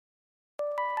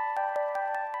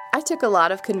I took a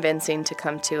lot of convincing to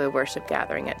come to a worship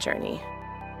gathering at Journey.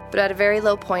 But at a very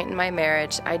low point in my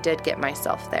marriage, I did get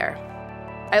myself there.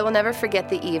 I will never forget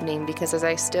the evening because as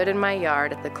I stood in my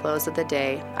yard at the close of the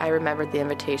day, I remembered the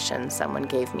invitation someone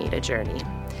gave me to Journey.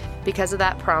 Because of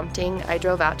that prompting, I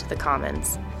drove out to the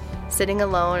Commons. Sitting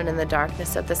alone and in the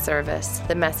darkness of the service,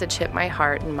 the message hit my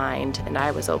heart and mind, and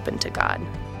I was open to God.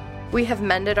 We have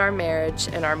mended our marriage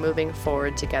and are moving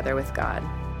forward together with God.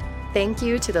 Thank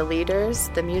you to the leaders,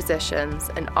 the musicians,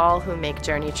 and all who make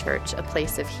Journey Church a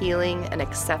place of healing and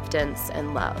acceptance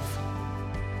and love.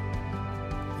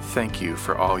 Thank you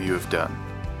for all you have done.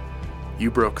 You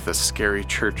broke the scary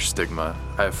church stigma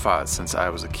I have fought since I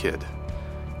was a kid.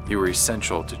 You were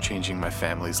essential to changing my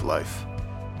family's life.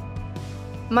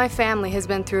 My family has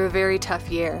been through a very tough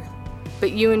year,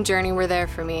 but you and Journey were there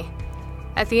for me.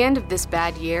 At the end of this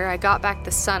bad year, I got back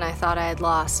the son I thought I had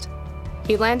lost.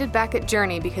 He landed back at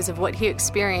Journey because of what he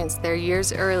experienced there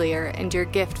years earlier and your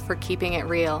gift for keeping it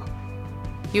real.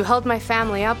 You held my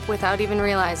family up without even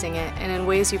realizing it, and in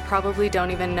ways you probably don't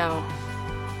even know.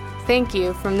 Thank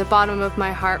you from the bottom of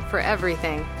my heart for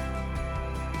everything.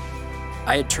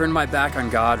 I had turned my back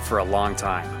on God for a long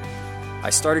time.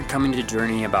 I started coming to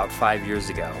Journey about 5 years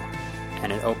ago,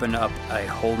 and it opened up a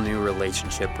whole new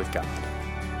relationship with God.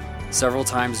 Several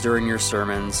times during your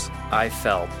sermons, I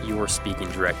felt you were speaking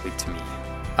directly to me.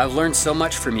 I've learned so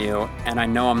much from you, and I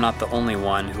know I'm not the only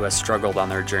one who has struggled on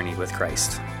their journey with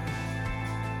Christ.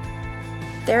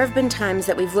 There have been times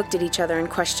that we've looked at each other and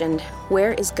questioned,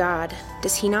 where is God?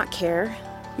 Does he not care?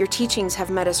 Your teachings have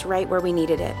met us right where we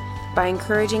needed it, by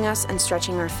encouraging us and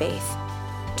stretching our faith.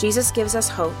 Jesus gives us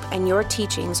hope, and your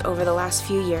teachings over the last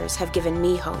few years have given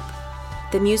me hope.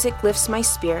 The music lifts my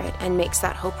spirit and makes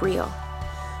that hope real.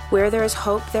 Where there is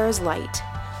hope, there is light,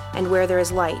 and where there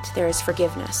is light, there is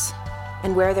forgiveness.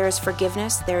 And where there is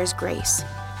forgiveness, there is grace.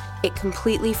 It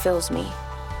completely fills me.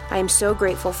 I am so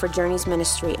grateful for Journey's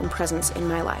ministry and presence in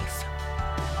my life.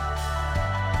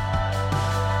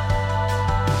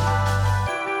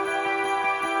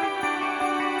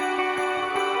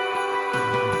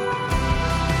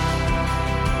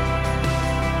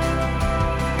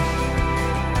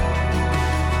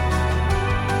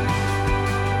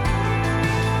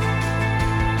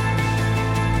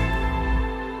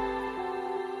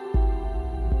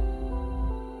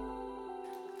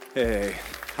 Hey,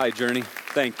 hi Journey.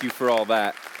 Thank you for all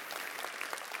that.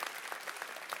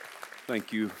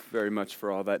 Thank you very much for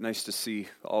all that. Nice to see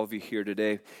all of you here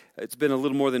today. It's been a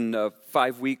little more than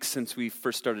 5 weeks since we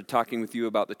first started talking with you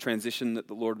about the transition that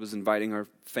the Lord was inviting our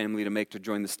family to make to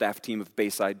join the staff team of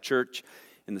Bayside Church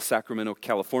in the Sacramento,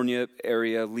 California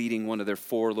area, leading one of their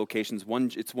 4 locations.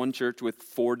 It's one church with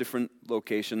 4 different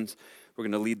locations. We're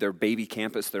going to lead their baby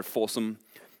campus, their Folsom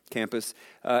campus,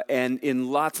 and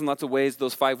in lots and lots of ways,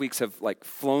 those 5 weeks have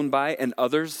flown by, and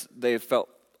others, they have felt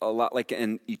a lot like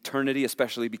an eternity,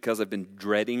 especially because I've been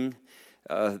dreading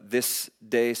this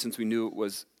day since we knew it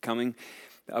was coming,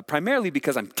 primarily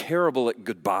because I'm terrible at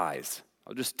goodbyes.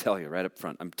 I'll just tell you right up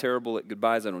front, I'm terrible at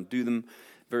goodbyes. I don't do them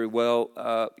very well,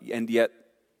 and yet,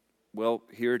 well,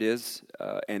 here it is,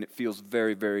 and it feels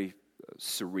very, very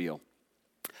surreal.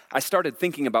 I started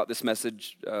thinking about this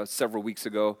message several weeks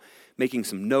ago, making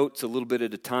some notes a little bit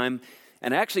at a time,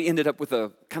 and I actually ended up with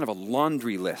a kind of a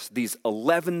laundry list, these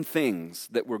 11 things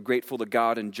that we're grateful to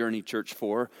God and Journey Church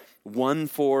for, one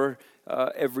for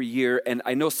every year, and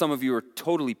I know some of you are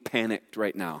totally panicked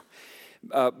right now,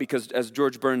 because as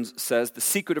George Burns says, the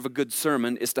secret of a good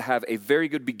sermon is to have a very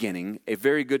good beginning, a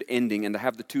very good ending, and to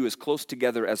have the two as close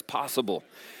together as possible.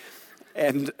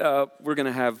 And we're going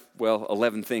to have,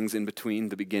 11 things in between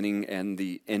the beginning and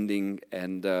the ending,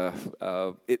 and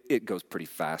it goes pretty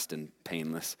fast and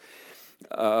painless.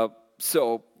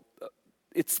 So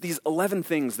it's these 11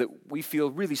 things that we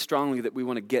feel really strongly that we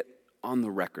want to get on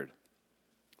the record.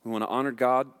 We want to honor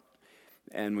God,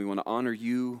 and we want to honor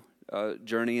you,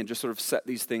 Journey, and just sort of set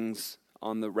these things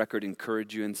on the record,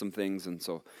 encourage you in some things, and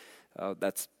so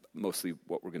that's mostly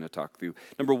what we're going to talk through.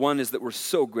 Number one is that we're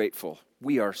so grateful.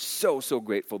 We are so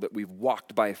grateful that we've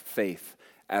walked by faith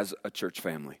as a church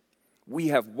family. We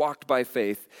have walked by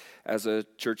faith as a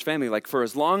church family. For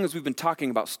as long as we've been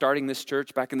talking about starting this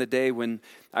church, back in the day when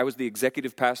I was the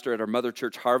executive pastor at our mother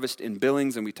church Harvest in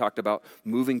Billings, and we talked about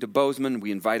moving to Bozeman,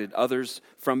 we invited others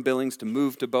from Billings to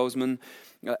move to Bozeman.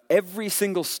 Every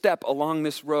single step along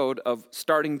this road of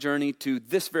starting Journey to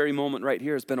this very moment right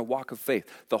here has been a walk of faith.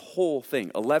 The whole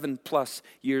thing, 11 plus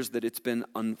years that it's been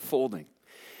unfolding.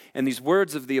 And these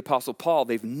words of the Apostle Paul,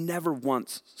 they've never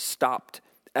once stopped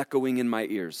echoing in my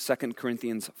ears. 2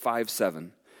 Corinthians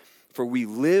 5:7. For we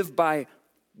live by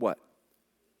what?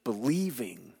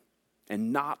 Believing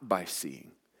and not by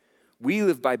seeing. We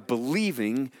live by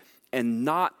believing and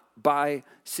not by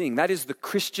seeing. That is the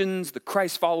Christians, the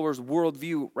Christ followers'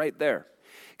 worldview right there.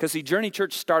 Because see, Journey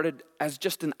Church started as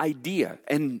just an idea,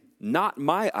 and not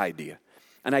my idea.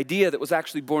 An idea that was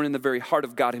actually born in the very heart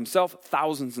of God himself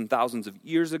thousands and thousands of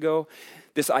years ago.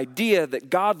 This idea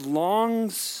that God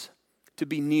longs to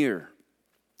be near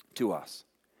to us.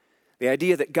 The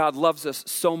idea that God loves us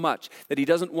so much that he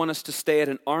doesn't want us to stay at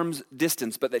an arm's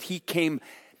distance, but that he came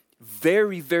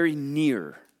very, very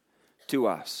near to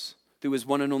us through his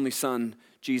one and only Son,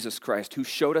 Jesus Christ, who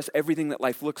showed us everything that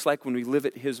life looks like when we live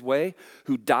it his way,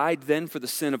 who died then for the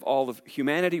sin of all of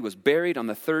humanity, was buried on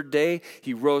the third day.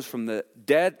 He rose from the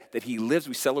dead, that he lives.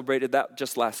 We celebrated that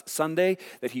just last Sunday,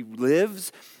 that he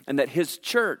lives, and that his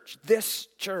church, this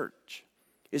church,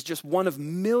 is just one of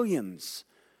millions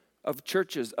of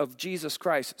churches of Jesus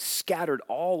Christ scattered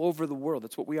all over the world.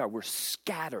 That's what we are. We're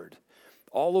scattered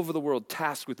all over the world,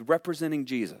 tasked with representing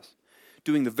Jesus,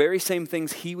 doing the very same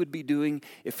things he would be doing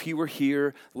if he were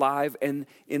here live and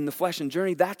in the flesh. And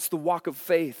Journey, that's the walk of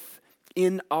faith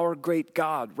in our great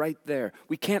God right there.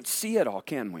 We can't see it all,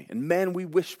 can we? And man, we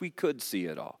wish we could see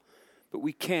it all, but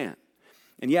we can't.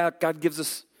 And yeah, God gives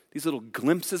us these little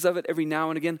glimpses of it every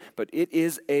now and again, but it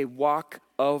is a walk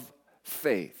of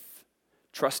faith,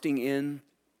 trusting in.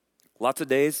 Lots of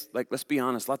days, like let's be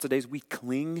honest, lots of days we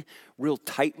cling real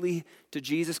tightly to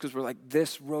Jesus because we're like,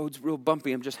 this road's real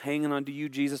bumpy. I'm just hanging on to you,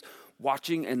 Jesus,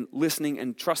 watching and listening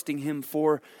and trusting him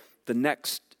for the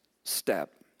next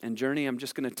step. And Journey, I'm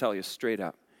just going to tell you straight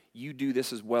up, you do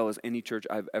this as well as any church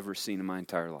I've ever seen in my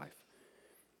entire life.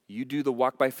 You do the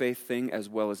walk by faith thing as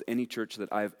well as any church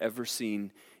that I've ever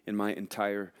seen in my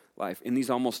entire life. In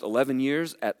these almost 11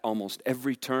 years, at almost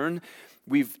every turn,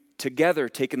 we've together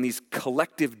taken these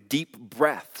collective deep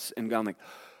breaths and gone like,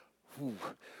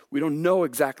 we don't know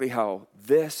exactly how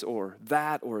this or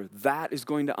that is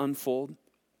going to unfold,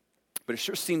 but it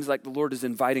sure seems like the Lord is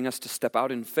inviting us to step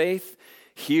out in faith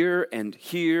here, and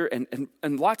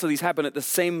lots of these happen at the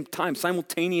same time,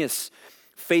 simultaneous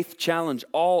faith challenge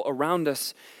all around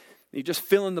us. You just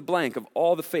fill in the blank of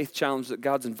all the faith challenges that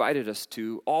God's invited us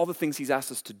to, all the things he's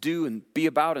asked us to do and be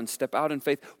about and step out in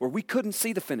faith where we couldn't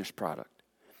see the finished product.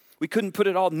 We couldn't put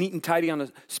it all neat and tidy on a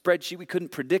spreadsheet. We couldn't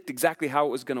predict exactly how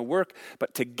it was going to work.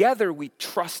 But together we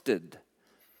trusted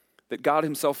that God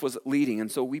himself was leading.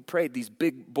 And so we prayed these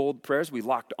big, bold prayers. We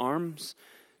locked arms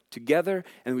together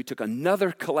and we took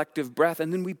another collective breath.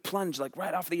 And then we plunged like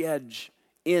right off the edge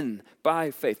in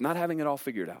by faith, not having it all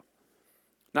figured out,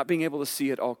 not being able to see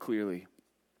it all clearly.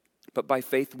 But by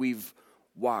faith we've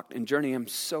walked. And Journey, I'm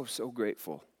so, so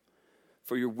grateful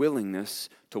for your willingness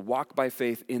to walk by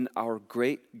faith in our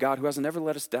great God who hasn't ever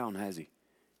let us down, has he?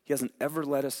 He hasn't ever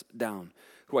let us down.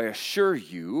 Who I assure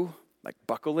you, like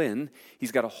buckle in,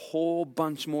 he's got a whole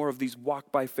bunch more of these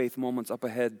walk by faith moments up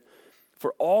ahead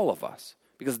for all of us.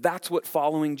 Because that's what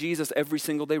following Jesus every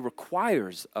single day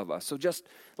requires of us. So just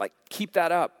like keep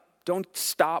that up. Don't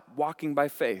stop walking by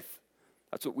faith.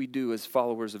 That's what we do as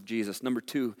followers of Jesus. Number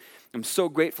 2, I'm so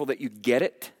grateful that you get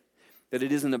it, that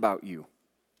it isn't about you.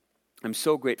 I'm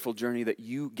so grateful, Journey, that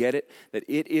you get it, that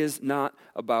it is not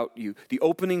about you. The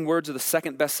opening words of the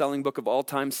second best-selling book of all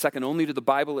time, second only to the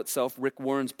Bible itself, Rick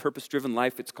Warren's Purpose-Driven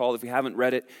Life, it's called. If you haven't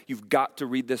read it, you've got to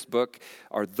read this book,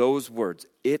 are those words.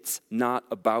 It's not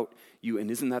about you, and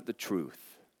isn't that the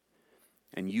truth?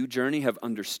 And you, Journey, have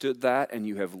understood that, and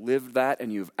you have lived that,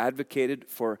 and you've advocated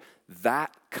for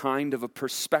that kind of a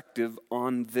perspective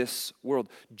on this world.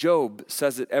 Job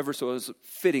says it ever so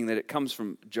fitting that it comes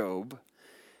from Job.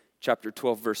 Chapter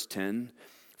 12, verse 10,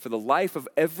 for the life of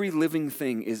every living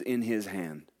thing is in his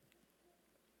hand,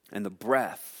 and the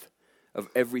breath of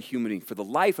every human being. For the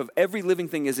life of every living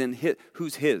thing is in his,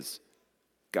 who's his?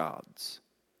 God's,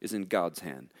 is in God's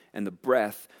hand, and the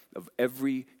breath of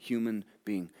every human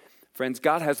being. Friends,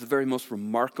 God has the very most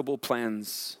remarkable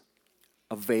plans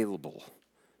available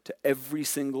to every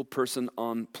single person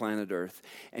on planet Earth.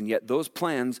 And yet those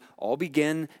plans all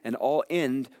begin and all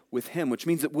end with him, which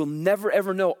means that we'll never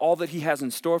ever know all that he has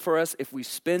in store for us if we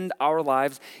spend our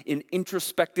lives in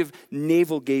introspective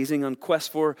navel-gazing on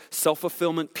quest for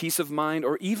self-fulfillment, peace of mind,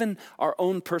 or even our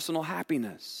own personal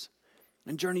happiness.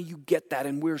 And Journey, you get that,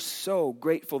 and we're so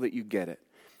grateful that you get it.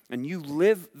 And you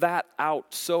live that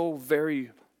out so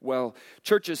very well.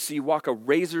 Churches walk a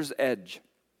razor's edge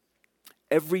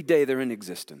every day they're in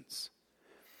existence,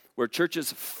 where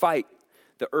churches fight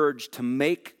the urge to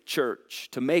make church,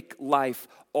 to make life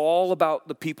all about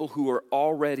the people who are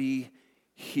already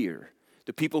here,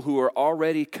 the people who are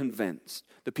already convinced,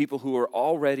 the people who are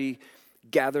already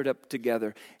gathered up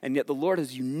together. And yet the Lord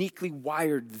has uniquely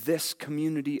wired this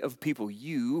community of people,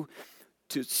 you,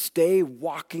 to stay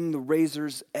walking the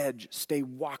razor's edge. Stay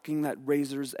walking that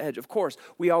razor's edge. Of course,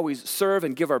 we always serve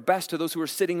and give our best to those who are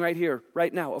sitting right here,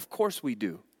 right now. Of course we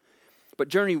do. But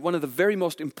Journey, one of the very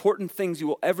most important things you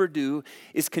will ever do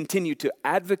is continue to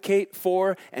advocate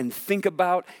for and think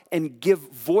about and give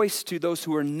voice to those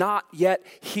who are not yet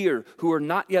here, who are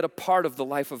not yet a part of the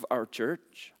life of our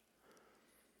church.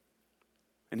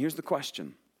 And here's the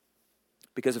question.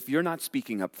 Because if you're not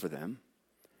speaking up for them,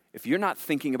 if you're not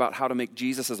thinking about how to make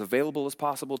Jesus as available as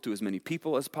possible to as many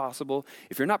people as possible,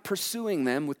 if you're not pursuing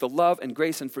them with the love and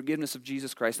grace and forgiveness of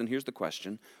Jesus Christ, then here's the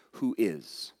question, who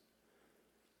is?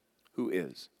 Who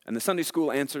is? And the Sunday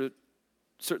school answer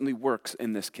certainly works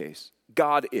in this case.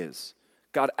 God is.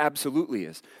 God absolutely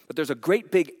is. But there's a great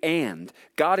big and.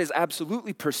 God is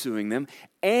absolutely pursuing them,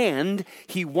 and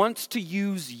he wants to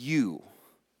use you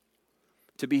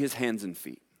to be his hands and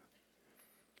feet.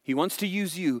 He wants to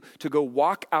use you to go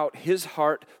walk out his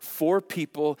heart for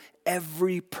people,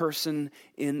 every person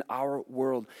in our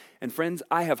world. And friends,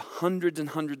 I have hundreds and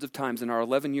hundreds of times in our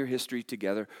 11-year history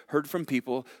together heard from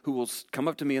people who will come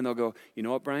up to me and they'll go, you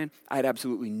know what, Brian? I had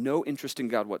absolutely no interest in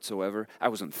God whatsoever. I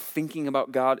wasn't thinking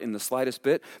about God in the slightest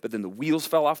bit, but then the wheels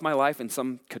fell off my life in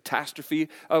some catastrophe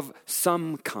of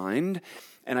some kind.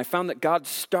 And I found that God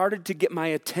started to get my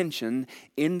attention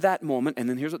in that moment. And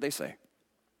then here's what they say.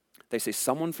 They say,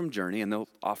 someone from Journey, and they'll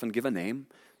often give a name.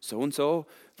 So-and-so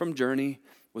from Journey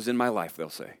was in my life, they'll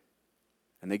say.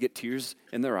 And they get tears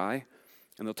in their eye,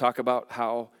 and they'll talk about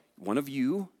how one of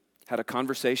you had a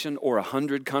conversation or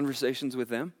 100 conversations with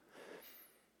them,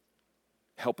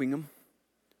 helping them,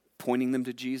 pointing them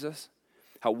to Jesus.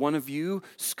 How one of you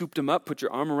scooped them up, put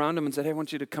your arm around them and said, hey, I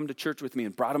want you to come to church with me,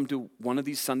 and brought them to one of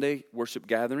these Sunday worship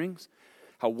gatherings.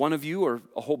 How one of you or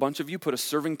a whole bunch of you put a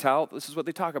serving towel, this is what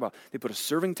they talk about. They put a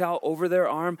serving towel over their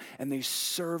arm and they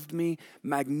served me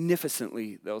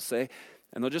magnificently, they'll say.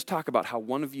 And they'll just talk about how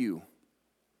one of you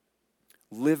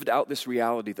lived out this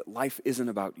reality that life isn't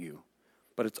about you,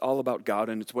 but it's all about God,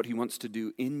 and it's what he wants to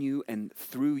do in you and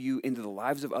through you into the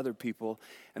lives of other people.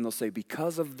 And they'll say,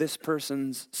 because of this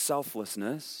person's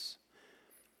selflessness,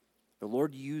 the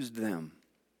Lord used them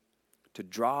to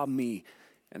draw me.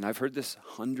 And I've heard this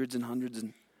hundreds and hundreds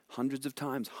and hundreds of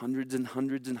times, hundreds and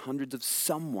hundreds and hundreds of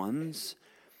someones,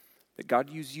 that God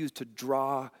used you to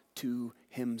draw to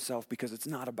himself, because it's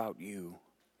not about you.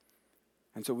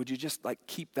 And so would you just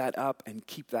keep that up and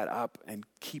keep that up and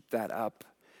keep that up?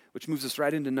 Which moves us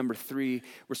right into number 3.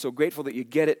 We're so grateful that you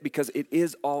get it, because it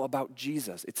is all about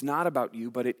Jesus. It's not about you,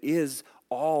 but it is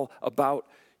all about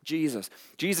Jesus.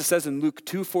 Jesus says in Luke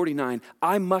 2:49,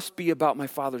 I must be about my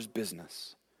Father's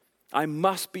business. I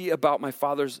must be about my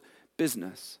Father's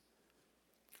business.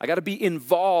 I got to be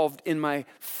involved in my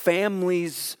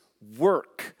family's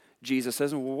work, Jesus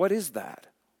says. Well, what is that?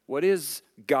 What is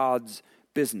God's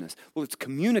business? Well, it's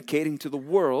communicating to the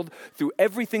world through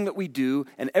everything that we do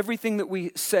and everything that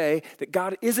we say that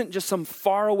God isn't just some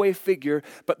faraway figure,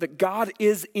 but that God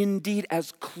is indeed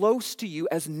as close to you,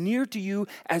 as near to you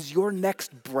as your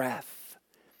next breath.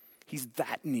 He's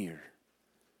that near.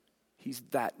 He's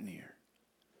that near.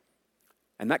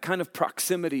 And that kind of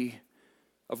proximity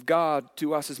of God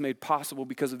to us is made possible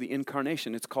because of the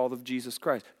incarnation. It's called of Jesus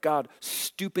Christ. God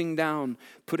stooping down,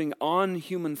 putting on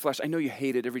human flesh. I know you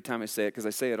hate it every time I say it, because I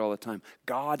say it all the time.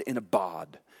 God in a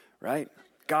bod, right?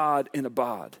 God in a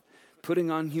bod.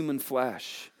 Putting on human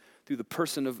flesh through the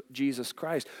person of Jesus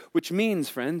Christ. Which means,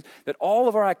 friends, that all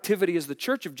of our activity as the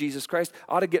church of Jesus Christ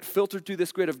ought to get filtered through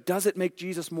this grid of, does it make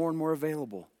Jesus more and more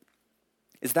available?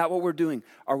 Is that what we're doing?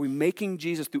 Are we making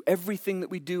Jesus, through everything that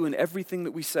we do and everything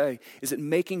that we say, is it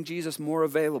making Jesus more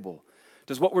available?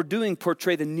 Does what we're doing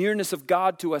portray the nearness of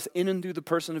God to us in and through the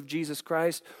person of Jesus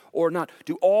Christ or not?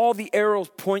 Do all the arrows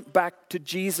point back to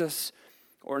Jesus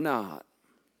or not?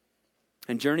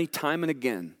 And Journey, time and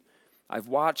again, I've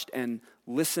watched and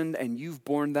listened, and you've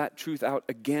borne that truth out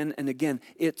again and again.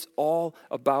 It's all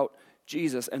about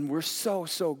Jesus, and we're so,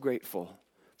 so grateful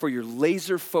for your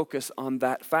laser focus on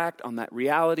that fact, on that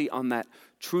reality, on that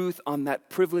truth, on that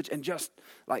privilege, and just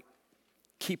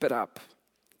keep it up.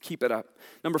 Keep it up.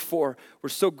 Number 4, we're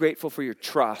so grateful for your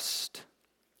trust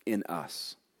in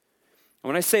us. And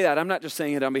when I say that, I'm not just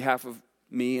saying it on behalf of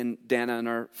me and Dana and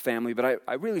our family, but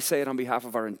I really say it on behalf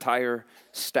of our entire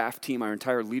staff team, our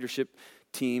entire leadership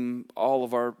team, all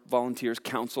of our volunteers,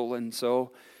 council, and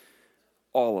so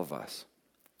all of us.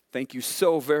 Thank you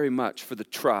so very much for the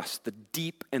trust, the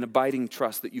deep and abiding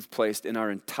trust that you've placed in our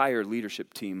entire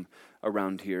leadership team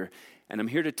around here. And I'm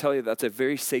here to tell you that's a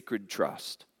very sacred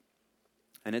trust.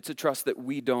 And it's a trust that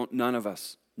none of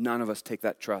us take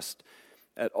that trust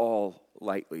at all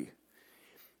lightly.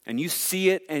 And you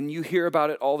see it and you hear about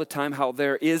it all the time, how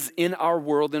there is in our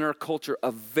world, in our culture,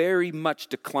 a very much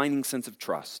declining sense of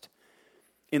trust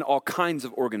in all kinds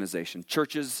of organizations,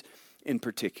 churches in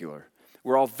particular.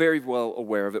 We're all very well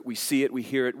aware of it. We see it, we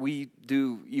hear it, we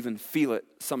do even feel it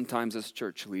sometimes as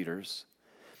church leaders.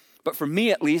 But for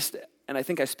me at least, and I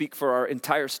think I speak for our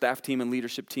entire staff team and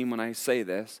leadership team when I say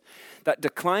this, that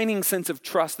declining sense of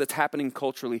trust that's happening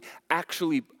culturally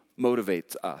actually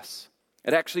motivates us.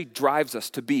 It actually drives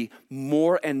us to be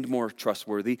more and more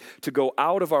trustworthy, to go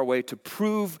out of our way to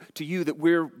prove to you that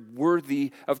we're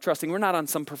worthy of trusting. We're not on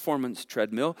some performance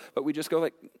treadmill, but we just go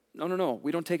like, no,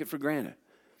 we don't take it for granted.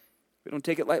 We don't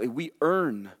take it lightly. We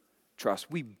earn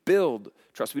trust. We build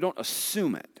trust. We don't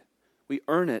assume it. We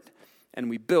earn it and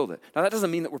we build it. Now that doesn't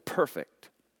mean that we're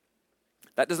perfect.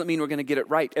 That doesn't mean we're going to get it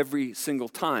right every single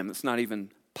time. It's not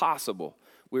even possible.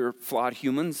 We're flawed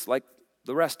humans like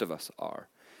the rest of us are.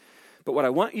 But what I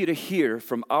want you to hear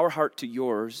from our heart to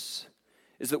yours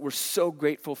is that we're so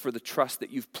grateful for the trust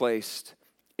that you've placed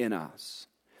in us.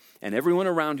 And everyone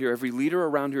around here, every leader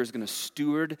around here is going to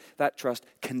steward that trust,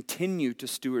 continue to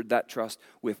steward that trust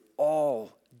with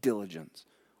all diligence,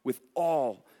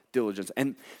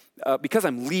 And because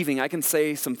I'm leaving, I can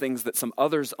say some things that some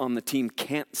others on the team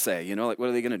can't say. Like what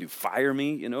are they going to do, fire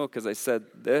me, because I said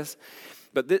this?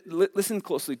 But listen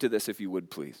closely to this if you would,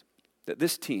 please. That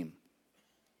this team,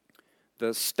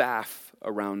 the staff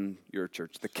around your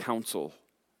church, the council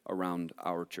around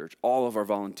our church, all of our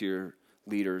volunteer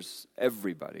leaders,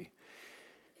 everybody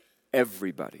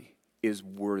is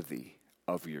worthy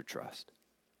of your trust.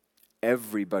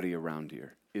 Everybody around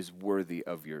here is worthy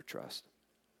of your trust.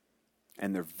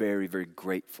 And they're very, very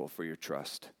grateful for your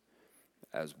trust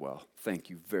as well.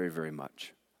 Thank you very, very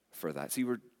much for that. See,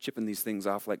 we're chipping these things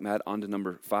off like mad. On to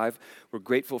number 5. We're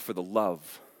grateful for the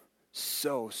love.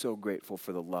 So grateful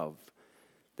for the love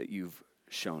that you've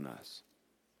shown us.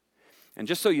 And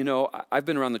just so you know, I've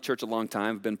been around the church a long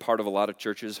time. I've been part of a lot of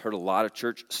churches, heard a lot of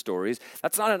church stories.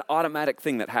 That's not an automatic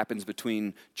thing that happens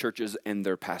between churches and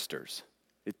their pastors.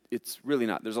 It's really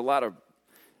not. There's a lot of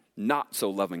not so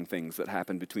loving things that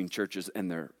happen between churches and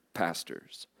their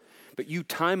pastors. But you,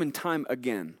 time and time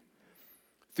again,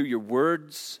 through your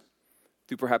words,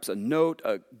 through perhaps a note,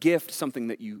 a gift, something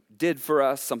that you did for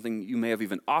us, something you may have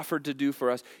even offered to do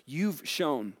for us, you've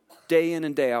shown day in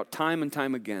and day out, time and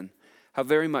time again, how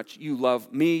very much you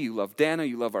love me, you love Dana,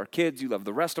 you love our kids, you love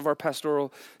the rest of our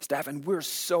pastoral staff, and we're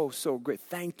so great.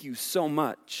 Thank you so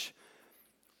much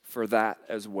for that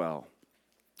as well.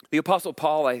 The Apostle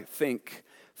Paul, I think,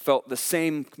 felt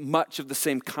much of the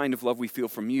same kind of love we feel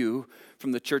from you,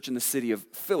 from the church in the city of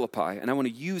Philippi, and I want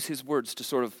to use his words to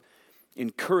sort of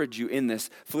encourage you in this.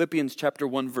 Philippians chapter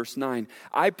 1, verse 9.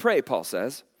 I pray, Paul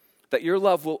says, that your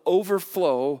love will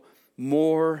overflow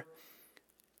more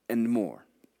and more.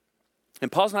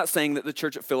 And Paul's not saying that the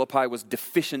church at Philippi was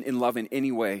deficient in love in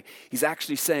any way. He's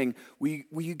actually saying,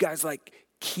 will you guys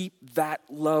keep that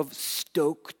love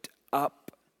stoked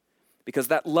up? Because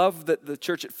that love that the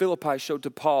church at Philippi showed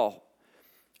to Paul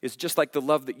is just like the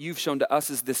love that you've shown to us,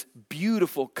 is this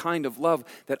beautiful kind of love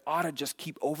that ought to just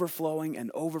keep overflowing and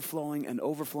overflowing and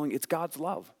overflowing. It's God's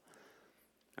love.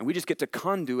 And we just get to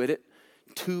conduit it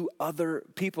to other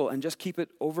people and just keep it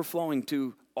overflowing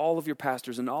to all of your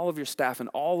pastors and all of your staff and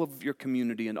all of your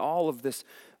community and all of this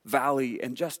valley,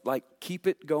 and just keep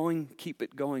it going, keep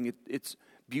it going. It's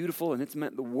beautiful and it's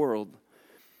meant the world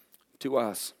to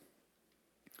us.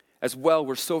 As well,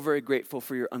 we're so very grateful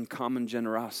for your uncommon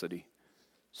generosity.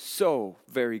 So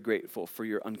very grateful for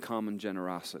your uncommon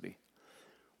generosity.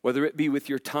 Whether it be with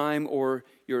your time or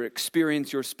your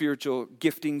experience, your spiritual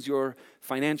giftings, your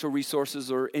financial resources,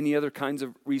 or any other kinds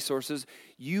of resources,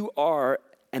 you are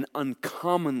an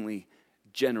uncommonly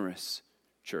generous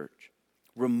church.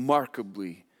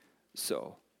 Remarkably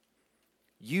so.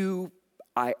 You,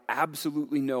 I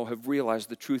absolutely know, have realized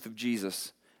the truth of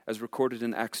Jesus as recorded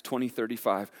in Acts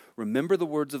 20:35. Remember the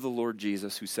words of the Lord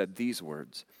Jesus, who said these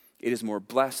words, "It is more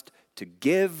blessed to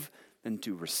give than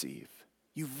to receive."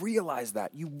 You realize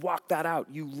that. You walk that out.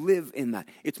 You live in that.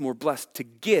 It's more blessed to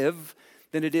give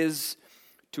than it is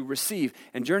to receive.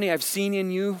 And Journey, I've seen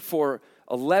in you for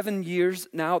 11 years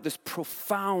now this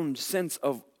profound sense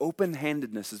of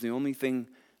open-handedness is the only thing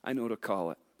I know to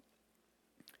call it.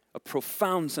 A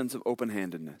profound sense of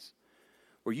open-handedness.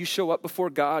 Where you show up before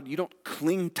God, you don't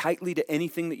cling tightly to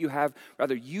anything that you have.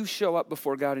 Rather, you show up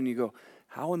before God and you go,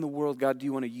 how in the world, God, do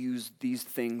you want to use these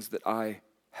things that I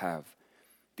have?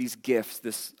 These gifts,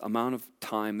 this amount of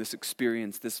time, this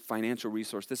experience, this financial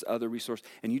resource, this other resource,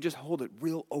 and you just hold it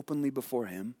real openly before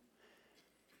Him,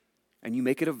 and you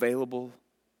make it available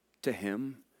to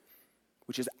Him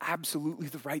which is absolutely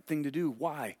the right thing to do.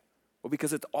 Why? Well,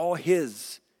 because it's all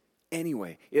his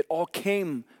anyway. It all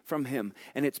came from him,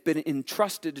 and it's been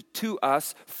entrusted to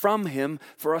us from him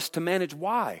for us to manage.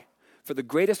 Why? For the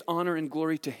greatest honor and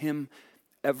glory to him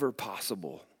ever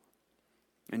possible.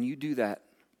 And you do that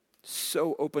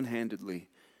so open-handedly,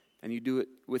 and you do it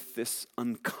with this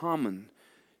uncommon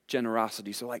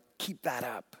generosity. So keep that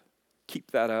up.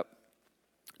 Keep that up.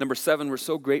 Number 7, we're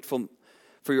so grateful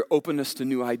for your openness to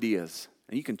new ideas.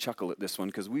 And you can chuckle at this one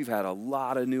because we've had a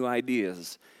lot of new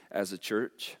ideas as a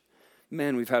church.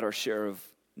 Man, we've had our share of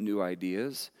new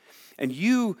ideas. And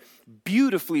you,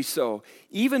 beautifully so,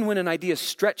 even when an idea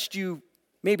stretched you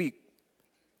maybe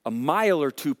a mile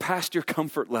or two past your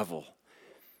comfort level,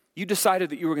 you decided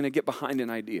that you were going to get behind an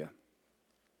idea.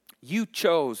 You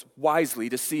chose wisely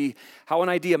to see how an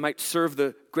idea might serve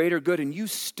the greater good, and you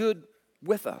stood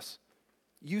with us.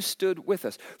 You stood with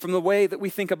us. From the way that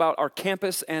we think about our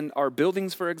campus and our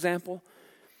buildings, for example,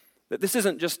 that this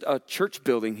isn't just a church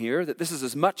building here, that this is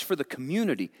as much for the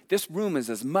community. This room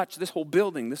is as much, this whole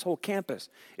building, this whole campus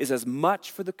is as much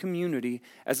for the community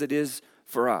as it is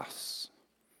for us.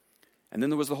 And then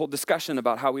there was the whole discussion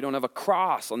about how we don't have a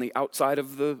cross on the outside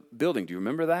of the building. Do you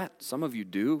remember that? Some of you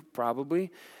do, probably.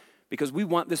 Because we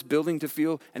want this building to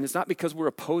feel, and it's not because we're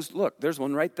opposed. Look, there's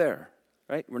one right there.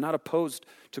 Right? We're not opposed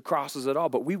to crosses at all,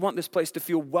 but we want this place to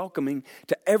feel welcoming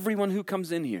to everyone who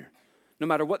comes in here, no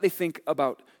matter what they think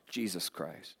about Jesus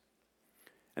Christ.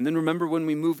 And then remember when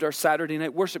we moved our Saturday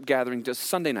night worship gathering to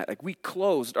Sunday night, we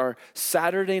closed our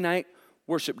Saturday night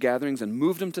worship gatherings and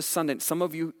moved them to Sunday. Some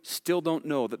of you still don't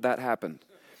know that happened.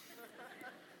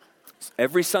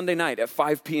 Every Sunday night at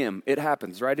 5 p.m., it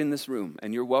happens right in this room,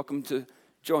 and you're welcome to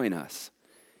join us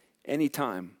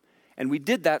anytime. And we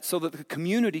did that so that the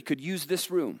community could use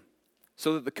this room,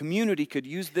 so that the community could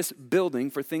use this building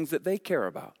for things that they care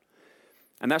about.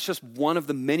 And that's just one of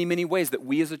the many, many ways that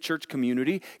we as a church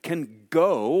community can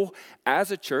go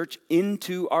as a church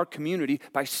into our community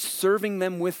by serving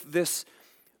them with this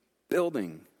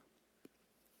building.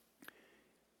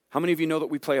 How many of you know that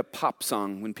we play a pop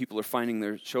song when people are finding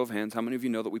their, show of hands, how many of you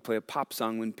know that we play a pop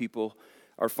song when people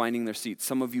are finding their seats?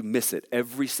 Some of you miss it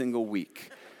every single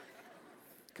week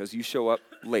because you show up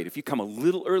late. If you come a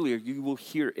little earlier, you will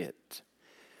hear it.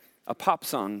 A pop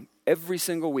song every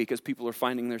single week as people are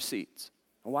finding their seats.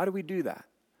 Why do we do that?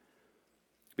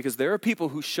 Because there are people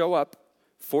who show up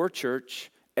for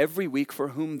church every week for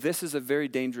whom this is a very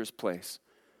dangerous place,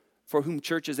 for whom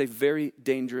church is a very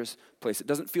dangerous place. It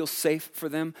doesn't feel safe for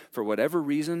them for whatever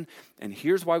reason, and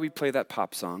here's why we play that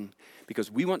pop song, because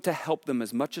we want to help them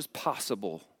as much as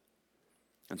possible.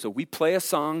 And so we play a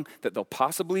song that they'll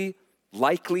possibly,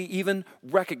 likely even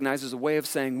recognize as a way of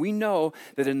saying, we know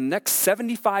that in the next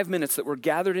 75 minutes that we're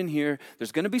gathered in here,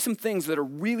 there's going to be some things that are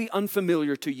really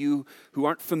unfamiliar to you who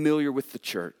aren't familiar with the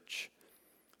church.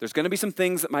 There's going to be some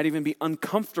things that might even be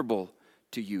uncomfortable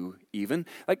to you even.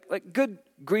 Like good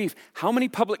grief, how many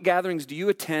public gatherings do you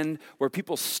attend where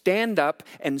people stand up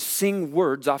and sing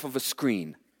words off of a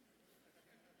screen?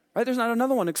 Right? There's not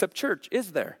another one except church,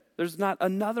 is there? There's not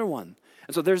another one.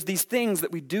 And so there's these things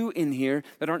that we do in here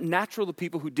that aren't natural to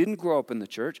people who didn't grow up in the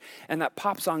church, and that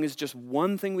pop song is just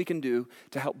one thing we can do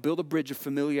to help build a bridge of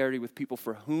familiarity with people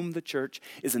for whom the church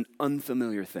is an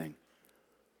unfamiliar thing.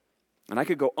 And I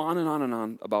could go on and on and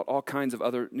on about all kinds of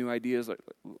other new ideas,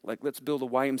 like let's build a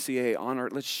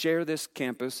YMCA let's share this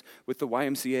campus with the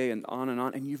YMCA and on,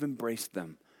 and you've embraced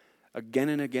them. Again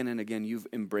and again and again, you've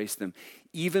embraced them.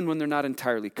 Even when they're not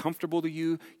entirely comfortable to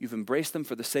you, you've embraced them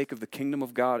for the sake of the kingdom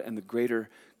of God and the greater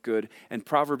good. And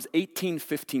Proverbs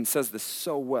 18:15 says this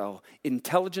so well.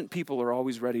 Intelligent people are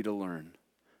always ready to learn.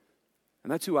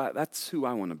 And that's who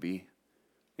I want to be.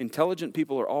 Intelligent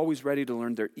people are always ready to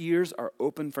learn. Their ears are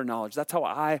open for knowledge. That's how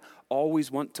I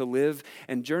always want to live.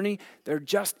 And Journey, there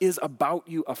just is about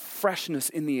you a freshness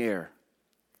in the air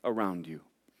around you.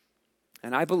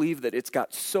 And I believe that it's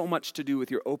got so much to do with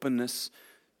your openness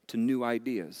to new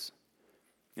ideas.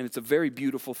 And it's a very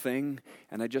beautiful thing.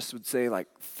 And I just would say,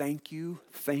 thank you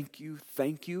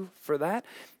for that.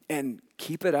 And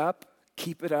keep it up,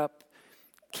 keep it up,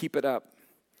 keep it up.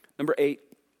 Number 8,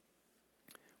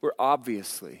 we're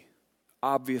obviously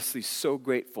so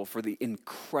grateful for the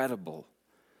incredible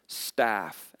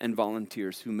staff and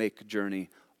volunteers who make Journey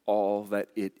all that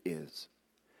it is.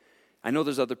 I know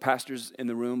there's other pastors in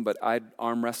the room, but I'd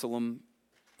arm wrestle them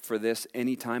for this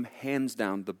anytime. Hands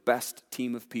down, the best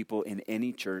team of people in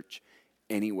any church,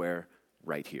 anywhere,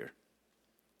 right here.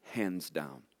 Hands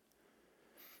down.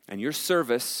 And your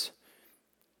service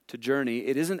to Journey,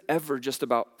 it isn't ever just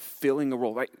about filling a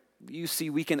role, right? you see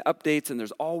weekend updates and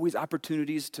there's always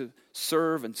opportunities to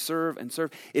serve and serve and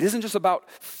serve. It isn't just about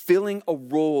filling a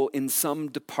role in some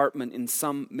department, in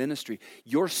some ministry.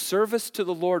 Your service to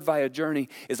the Lord via Journey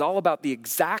is all about the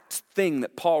exact thing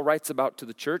that Paul writes about to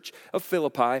the church of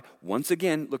Philippi. Once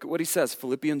again, look at what he says,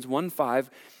 Philippians 1:5.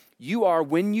 You are,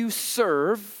 when you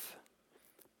serve,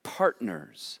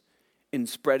 partners in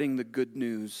spreading the good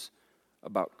news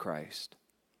about Christ.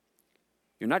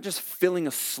 You're not just filling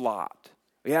a slot.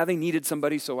 Yeah, they needed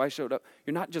somebody, so I showed up.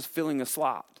 You're not just filling a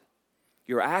slot.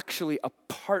 You're actually a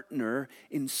partner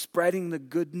in spreading the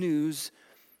good news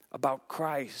about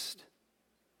Christ.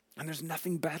 And there's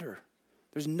nothing better.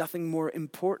 There's nothing more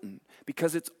important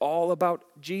because it's all about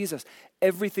Jesus.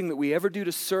 Everything that we ever do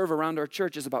to serve around our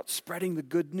church is about spreading the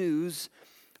good news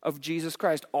of Jesus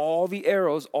Christ. All the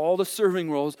arrows, all the serving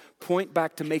roles point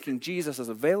back to making Jesus as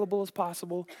available as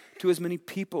possible to as many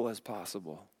people as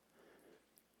possible.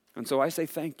 And so I say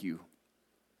thank you.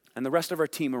 And the rest of our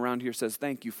team around here says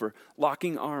thank you for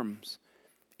locking arms.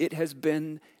 It has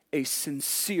been a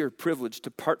sincere privilege to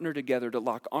partner together, to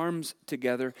lock arms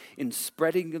together in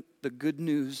spreading the good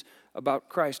news about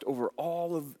Christ over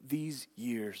all of these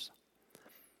years.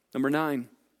 Number 9,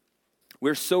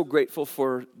 we're so grateful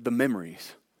for the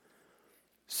memories.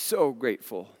 So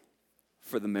grateful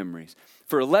for the memories.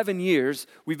 For 11 years,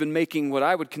 we've been making what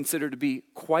I would consider to be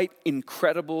quite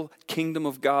incredible kingdom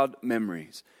of God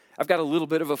memories. I've got a little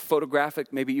bit of a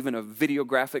photographic, maybe even a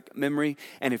videographic memory.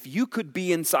 And if you could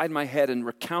be inside my head and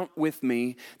recount with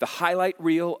me the highlight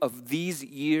reel of these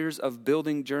years of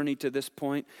building Journey to this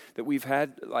point that we've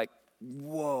had, like,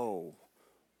 whoa.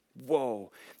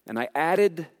 And I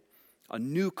added a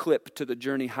new clip to the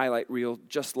Journey highlight reel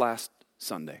just last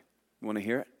Sunday. You want to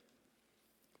hear it?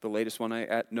 The latest one I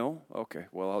add? No? Okay,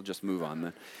 well, I'll just move on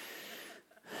then.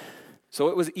 So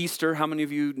it was Easter. How many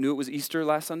of you knew it was Easter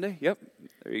last Sunday? Yep,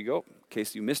 there you go, in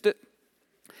case you missed it.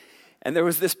 And there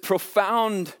was this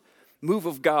profound move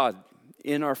of God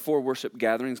in our 4 worship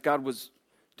gatherings. God was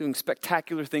doing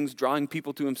spectacular things, drawing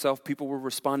people to himself. People were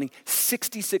responding.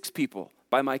 66 people,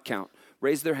 by my count,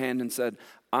 raised their hand and said,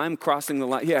 I'm crossing the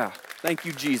line. Yeah, thank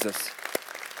you, Jesus.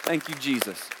 Thank you,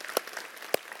 Jesus.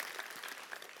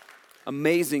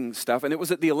 Amazing stuff. And it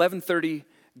was at the 11:30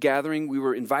 gathering. We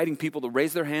were inviting people to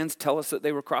raise their hands, tell us that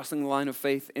they were crossing the line of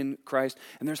faith in Christ.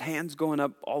 And there's hands going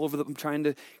up all over them. I'm trying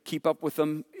to keep up with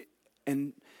them.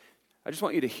 And I just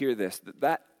want you to hear this,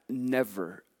 that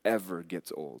never, ever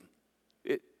gets old.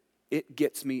 It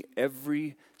gets me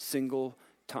every single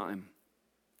time.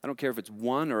 I don't care if it's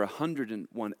 1 or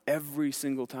 101, every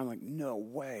single time. Like, no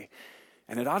way.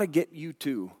 And it ought to get you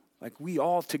too. Like, we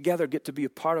all together get to be a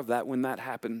part of that when that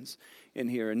happens in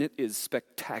here, and it is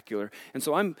spectacular. And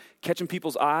so I'm catching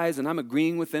people's eyes, and I'm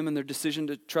agreeing with them in their decision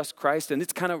to trust Christ, and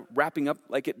it's kind of wrapping up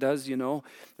like it does, you know.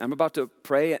 I'm about to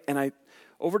pray, and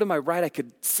over to my right, I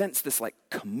could sense this, like,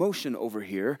 commotion over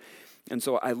here. And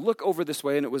so I look over this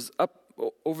way, and it was up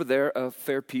over there, a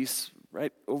fair piece,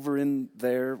 right over in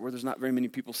there where there's not very many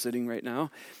people sitting right now.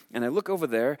 And I look over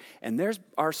there, and there's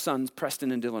our sons,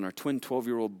 Preston and Dylan, our twin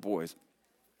 12-year-old boys.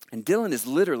 And Dylan is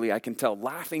literally, I can tell,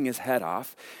 laughing his head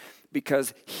off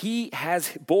because he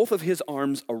has both of his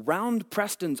arms around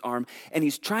Preston's arm and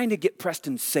he's trying to get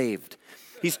Preston saved.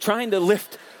 He's trying to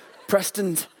lift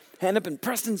Preston's hand up and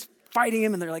Preston's fighting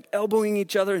him and they're like elbowing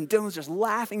each other and Dylan's just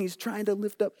laughing. He's trying to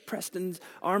lift up Preston's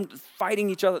arm, fighting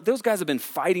each other. Those guys have been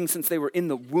fighting since they were in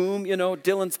the womb, you know.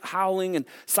 Dylan's howling and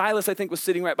Silas, I think, was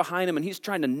sitting right behind him and he's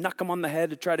trying to knock him on the head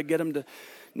to try to get him to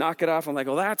knock it off. I'm like,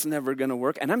 well, that's never going to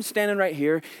work. And I'm standing right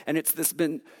here, and it's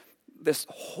been this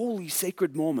holy,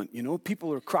 sacred moment, you know.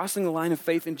 People are crossing the line of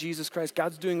faith in Jesus Christ.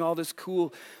 God's doing all this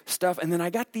cool stuff. And then I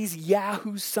got these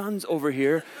Yahoo sons over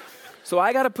here. So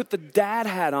I got to put the dad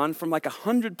hat on from like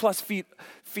 100+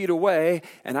 feet away,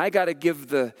 and I got to give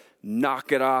the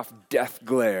knock it off death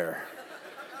glare.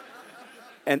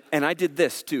 And I did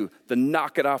this too, the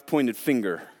knock it off pointed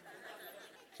finger.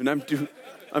 And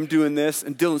I'm doing this,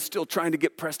 and Dylan's still trying to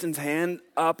get Preston's hand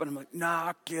up, and I'm like,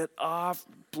 knock it off,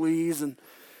 please. And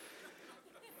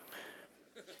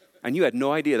you had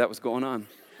no idea that was going on.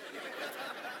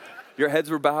 Your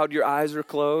heads were bowed, your eyes were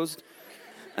closed,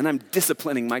 and I'm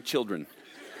disciplining my children.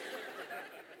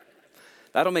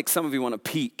 That'll make some of you want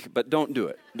to peek, but don't do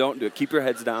it. Don't do it. Keep your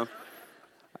heads down,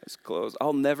 eyes closed.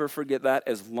 I'll never forget that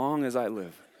as long as I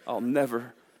live. I'll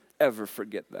never, ever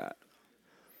forget that.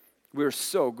 We're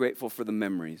so grateful for the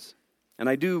memories. And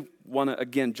I do want to,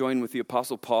 again, join with the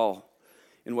Apostle Paul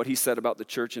in what he said about the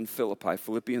church in Philippi,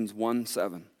 Philippians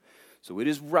 1:7. So it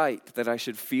is right that I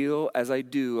should feel as I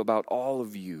do about all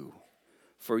of you,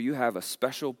 for you have a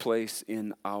special place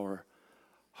in our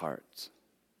hearts.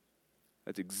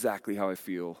 That's exactly how I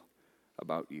feel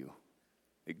about you.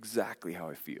 Exactly how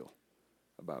I feel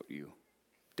about you.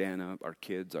 Dana, our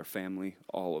kids, our family,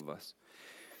 all of us.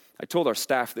 I told our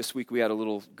staff this week, we had a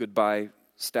little goodbye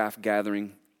staff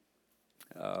gathering,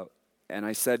 and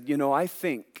I said, I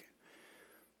think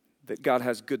that God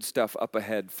has good stuff up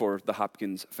ahead for the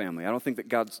Hopkins family. I don't think that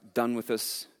God's done with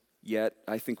us yet.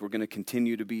 I think we're going to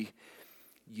continue to be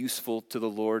useful to the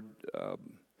Lord.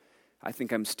 I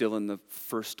think I'm still in the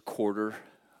first quarter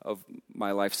of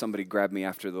my life. Somebody grabbed me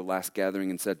after the last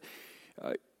gathering and said,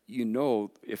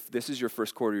 if this is your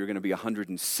first quarter, you're going to be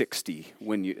 160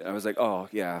 when you... I was like, oh,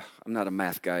 yeah, I'm not a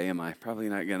math guy, am I? Probably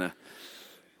not going to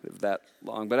live that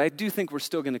long. But I do think we're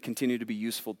still going to continue to be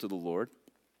useful to the Lord.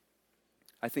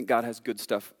 I think God has good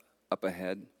stuff up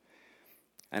ahead.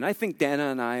 And I think Dana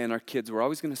and I and our kids, we're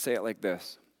always going to say it like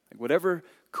this. Like whatever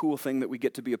cool thing that we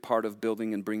get to be a part of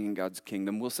building and bringing God's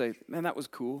kingdom, we'll say, man, that was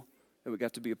cool that we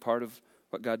got to be a part of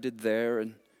what God did there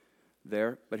and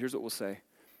there. But here's what we'll say.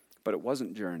 But it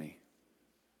wasn't Journey.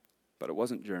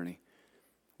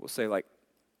 We'll say like,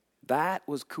 that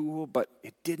was cool, but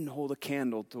it didn't hold a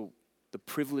candle to the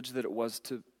privilege that it was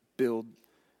to build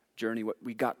Journey, what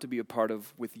we got to be a part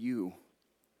of with you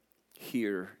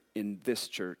here in this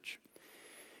church.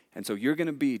 And so you're going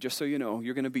to be, just so you know,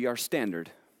 you're going to be our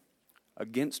standard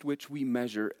against which we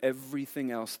measure everything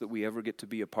else that we ever get to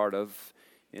be a part of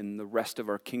in the rest of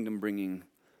our kingdom-bringing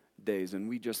days. And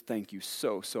we just thank you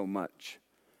so, so much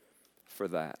for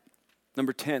that.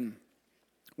 Number 10,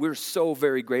 we're so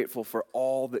very grateful for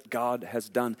all that God has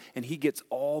done, and he gets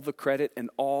all the credit and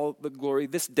all the glory.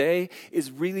 This day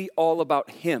is really all about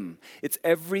him. It's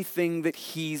everything that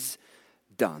he's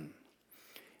done.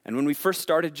 And when we first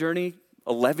started Journey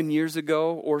 11 years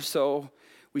ago or so,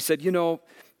 we said,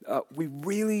 we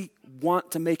really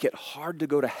want to make it hard to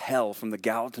go to hell from the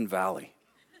Gallatin Valley.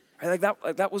 Right?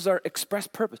 That was our express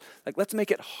purpose. Like, let's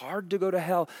make it hard to go to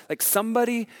hell. Like,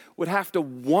 somebody would have to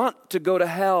want to go to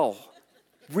hell,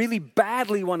 really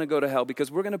badly want to go to hell,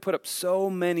 because we're going to put up so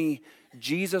many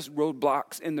Jesus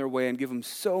roadblocks in their way and give them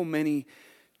so many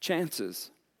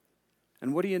chances.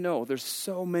 And what do you know? There's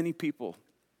so many people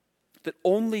that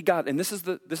only God, and this is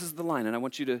the line, and I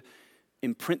want you to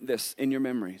imprint this in your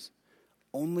memories.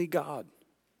 Only God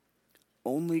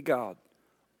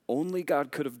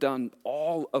could have done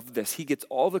all of this. He gets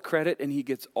all the credit and he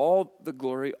gets all the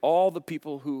glory, all the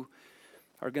people who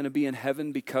are going to be in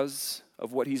heaven because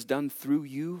of what he's done through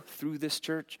you, through this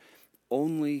church.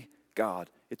 Only God.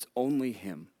 It's only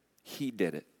him. He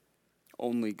did it.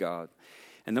 Only God.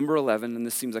 And number 11, and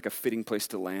this seems like a fitting place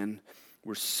to land,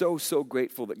 we're so, so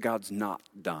grateful that God's not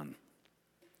done,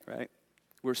 right?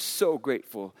 We're so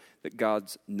grateful that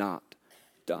God's not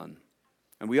done.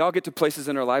 And we all get to places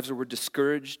in our lives where we're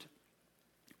discouraged,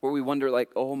 where we wonder like,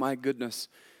 oh my goodness,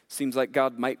 seems like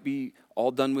God might be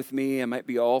all done with me. I might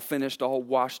be all finished, all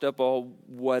washed up, all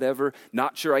whatever.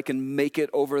 Not sure I can make it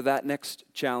over that next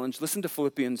challenge. Listen to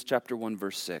Philippians chapter 1,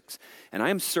 verse 6. And I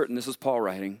am certain, this is Paul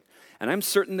writing, and I'm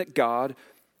certain that God,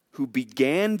 who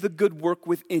began the good work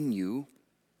within you,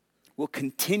 will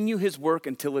continue his work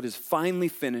until it is finally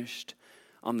finished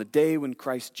on the day when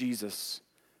Christ Jesus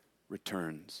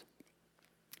returns.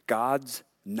 God's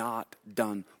not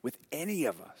done with any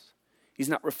of us. He's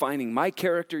not refining my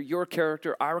character, your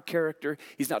character, our character.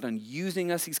 He's not done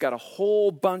using us. He's got a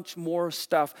whole bunch more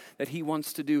stuff that he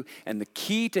wants to do. And the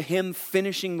key to him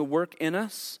finishing the work in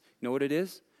us, you know what it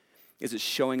is? Is it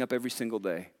showing up every single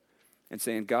day and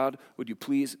saying, God, would you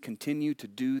please continue to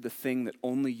do the thing that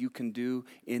only you can do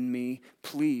in me?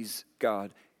 Please,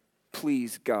 God.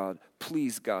 Please, God.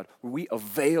 Please, God. We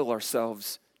avail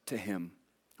ourselves to him.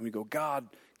 And we go, God,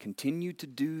 continue to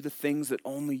do the things that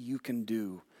only you can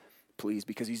do, please,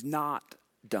 because he's not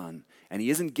done. And he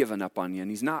isn't given up on you,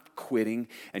 and he's not quitting.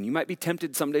 And you might be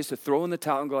tempted some days to throw in the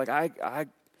towel and go like,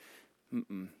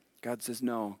 God says,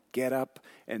 no, get up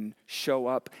and show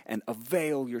up and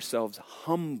avail yourselves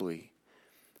humbly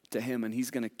to him, and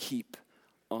he's going to keep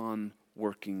on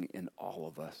working in all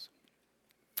of us.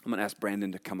 I'm going to ask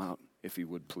Brandon to come out, if he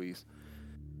would, please.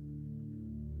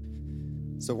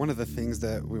 So one of the things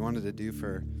that we wanted to do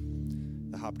for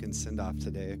the Hopkins send-off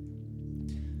today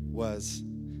was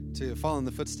to follow in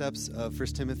the footsteps of 1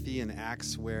 Timothy and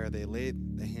Acts, where they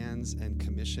laid the hands and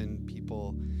commissioned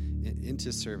people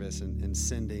into service and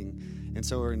sending. And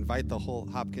so we invite the whole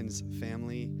Hopkins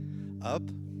family up,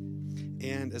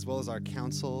 and as well as our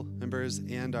council members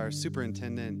and our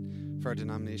superintendent for our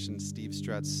denomination, Steve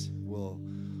Strutz, will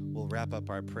wrap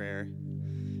up our prayer.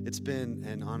 It's been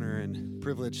an honor and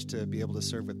privilege to be able to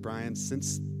serve with Brian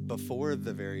since before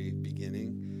the very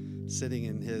beginning, sitting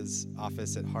in his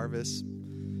office at Harvest,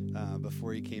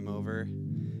 before he came over,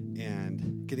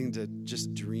 and getting to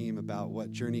just dream about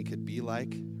what Journey could be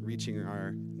like, reaching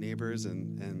our neighbors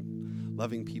and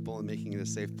loving people and making it a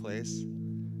safe place.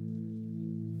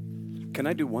 Can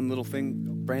I do one little thing,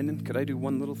 Brandon? Could I do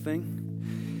one little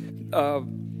thing?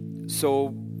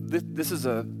 So this is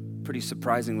a pretty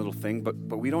surprising little thing,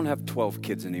 but we don't have 12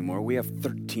 kids anymore. We have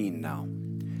 13 now.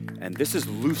 And this is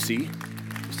Lucy.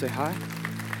 Say hi.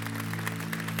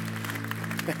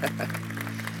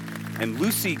 And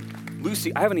Lucy,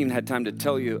 I haven't even had time to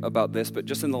tell you about this, but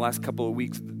just in the last couple of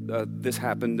weeks, this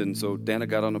happened. And so Dana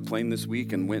got on a plane this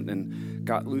week and went and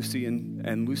got Lucy.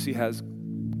 And Lucy has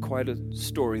quite a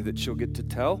story that she'll get to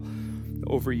tell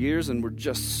over years. And we're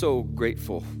just so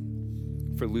grateful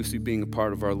for Lucy being a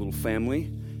part of our little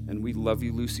family. And we love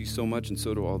you, Lucy, so much, and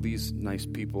so do all these nice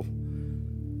people.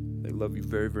 They love you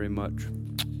very, very much.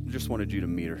 I just wanted you to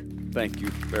meet her. Thank you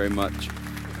very much.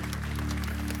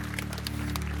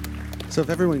 So if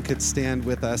everyone could stand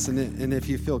with us, and if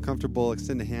you feel comfortable,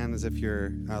 extend a hand as if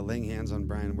you're laying hands on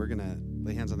Brian. We're going to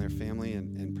lay hands on their family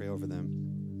and pray over them.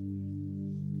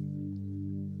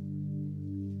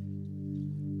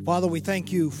 Father, we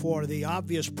thank you for the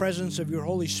obvious presence of your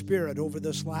Holy Spirit over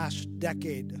this last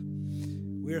decade.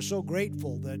 We are so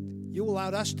grateful that you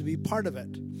allowed us to be part of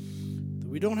it, that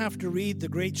we don't have to read the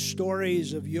great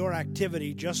stories of your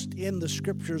activity just in the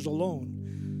Scriptures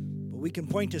alone, but we can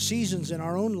point to seasons in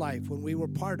our own life when we were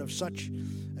part of such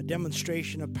a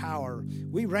demonstration of power.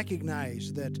 We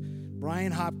recognize that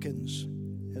Brian Hopkins,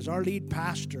 as our lead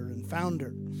pastor and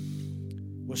founder,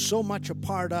 was so much a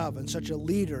part of and such a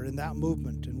leader in that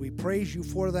movement, and we praise you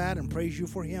for that and praise you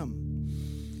for him.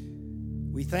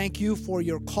 We thank you for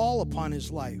your call upon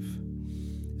his life,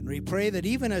 and we pray that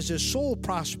even as his soul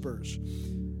prospers,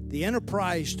 the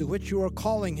enterprise to which you are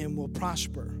calling him will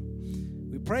prosper.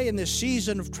 We pray in this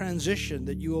season of transition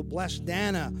that you will bless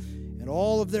Dana and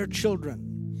all of their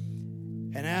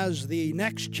children, and as the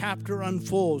next chapter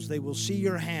unfolds, they will see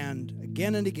your hand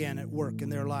again and again at work in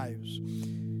their lives.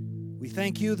 We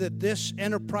thank you that this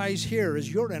enterprise here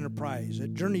is your enterprise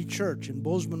at Journey Church in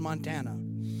Bozeman, Montana.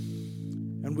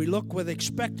 And we look with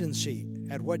expectancy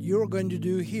at what you're going to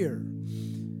do here,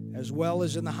 as well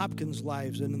as in the Hopkins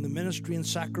lives and in the ministry in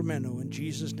Sacramento. In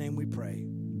Jesus' name we pray.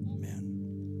 Amen.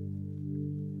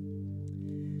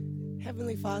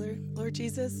 Heavenly Father, Lord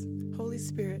Jesus, Holy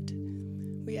Spirit,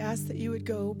 we ask that you would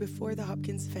go before the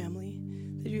Hopkins family,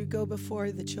 that you would go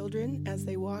before the children as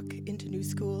they walk into new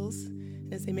schools,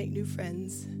 as they make new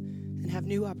friends and have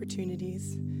new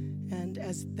opportunities, and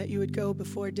as that you would go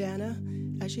before Dana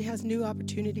as she has new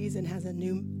opportunities and has a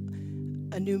new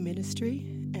ministry,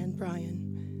 and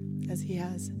Brian as he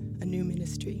has a new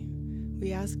ministry.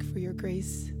 We ask for your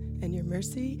grace and your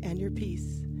mercy and your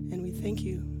peace, and we thank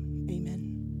you. Amen.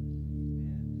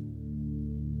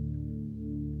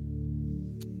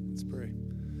 Let's pray.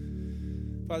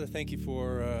 Father, thank you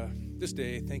for this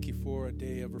day. Thank you for a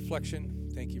day of reflection.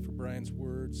 Thank you for Brian's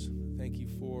words. Thank you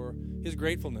for his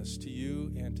gratefulness to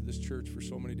you and to this church for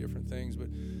so many different things. But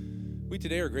we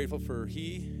today are grateful for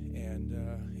he and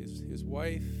his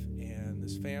wife and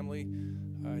this family.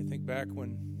 I think back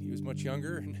when he was much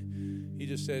younger, and he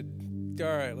just said,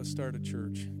 all right, let's start a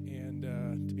church.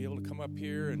 And to be able to come up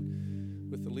here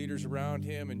and with the leaders around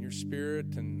him and your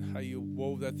spirit and how you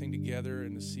wove that thing together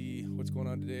and to see what's going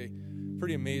on today,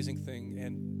 pretty amazing thing.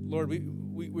 And Lord,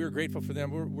 we are grateful for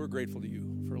them. We're grateful to you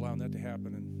for allowing that to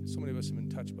happen, and so many of us have been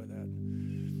touched by that.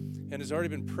 And it's already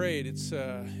been prayed. It's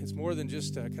more than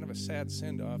just kind of a sad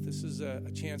send-off. This is a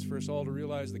chance for us all to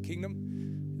realize the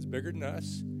kingdom is bigger than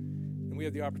us, and we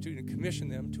have the opportunity to commission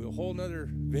them to a whole nother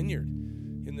vineyard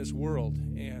in this world.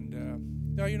 And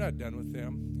no, you're not done with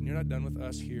them, and you're not done with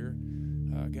us here.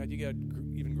 God, you got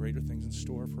even greater things in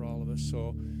store for all of us.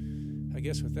 So I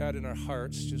guess with that in our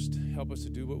hearts, just help us to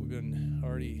do what we've been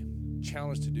already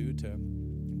challenged to do, to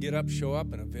get up, show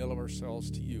up, and avail of ourselves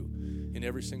to you in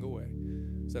every single way.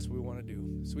 So that's what we want to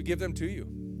do. So we give them to you.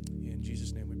 In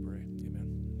Jesus' name we pray. Amen.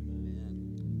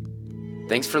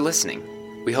 Thanks for listening.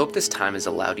 We hope this time has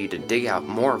allowed you to dig out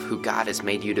more of who God has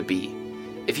made you to be.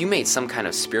 If you made some kind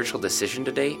of spiritual decision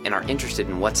today and are interested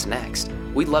in what's next,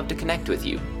 we'd love to connect with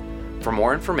you. For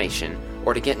more information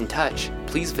or to get in touch,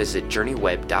 please visit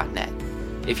journeyweb.net.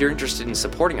 If you're interested in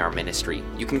supporting our ministry,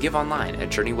 you can give online at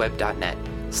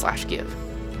journeyweb.net/give.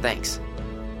 Thanks.